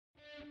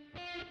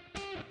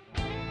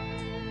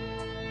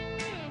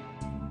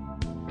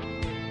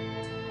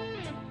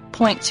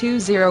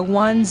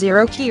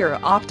8.2010 Kia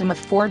Optima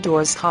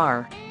 4-doors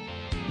car.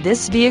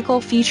 This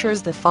vehicle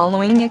features the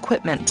following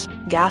equipment: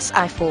 gas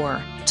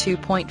I4,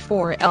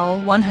 2.4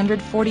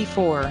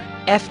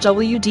 L144,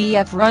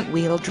 FWD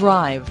front-wheel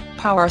drive,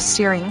 power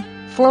steering,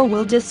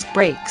 4-wheel disc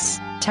brakes,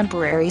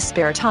 temporary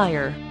spare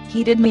tire,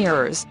 heated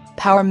mirrors,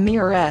 power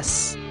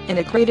mirrors,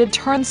 integrated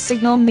turn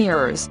signal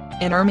mirrors,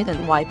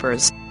 intermittent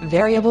wipers,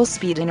 variable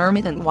speed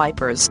intermittent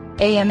wipers,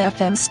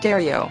 AM/FM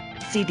stereo,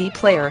 CD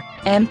player,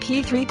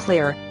 MP3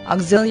 player,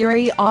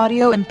 auxiliary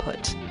audio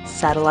input,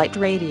 satellite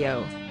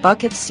radio,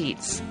 bucket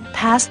seats,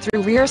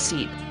 pass-through rear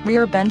seat,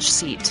 rear bench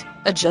seat,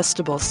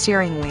 adjustable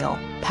steering wheel,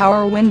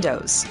 power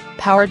windows,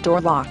 power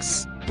door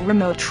locks,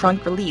 remote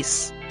trunk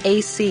release,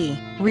 AC,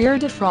 rear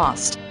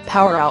defrost,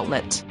 power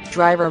outlet,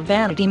 driver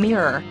vanity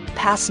mirror,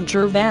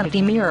 passenger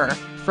vanity mirror,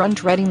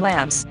 front reading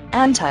lamps,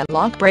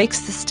 anti-lock brake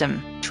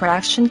system,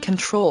 traction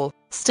control,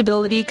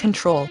 stability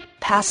control,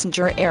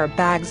 passenger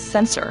airbag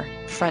sensor,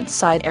 front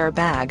side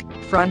airbag,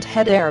 front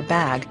head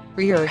airbag,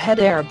 rear head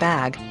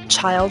airbag,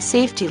 child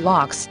safety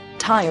locks,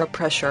 tire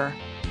pressure,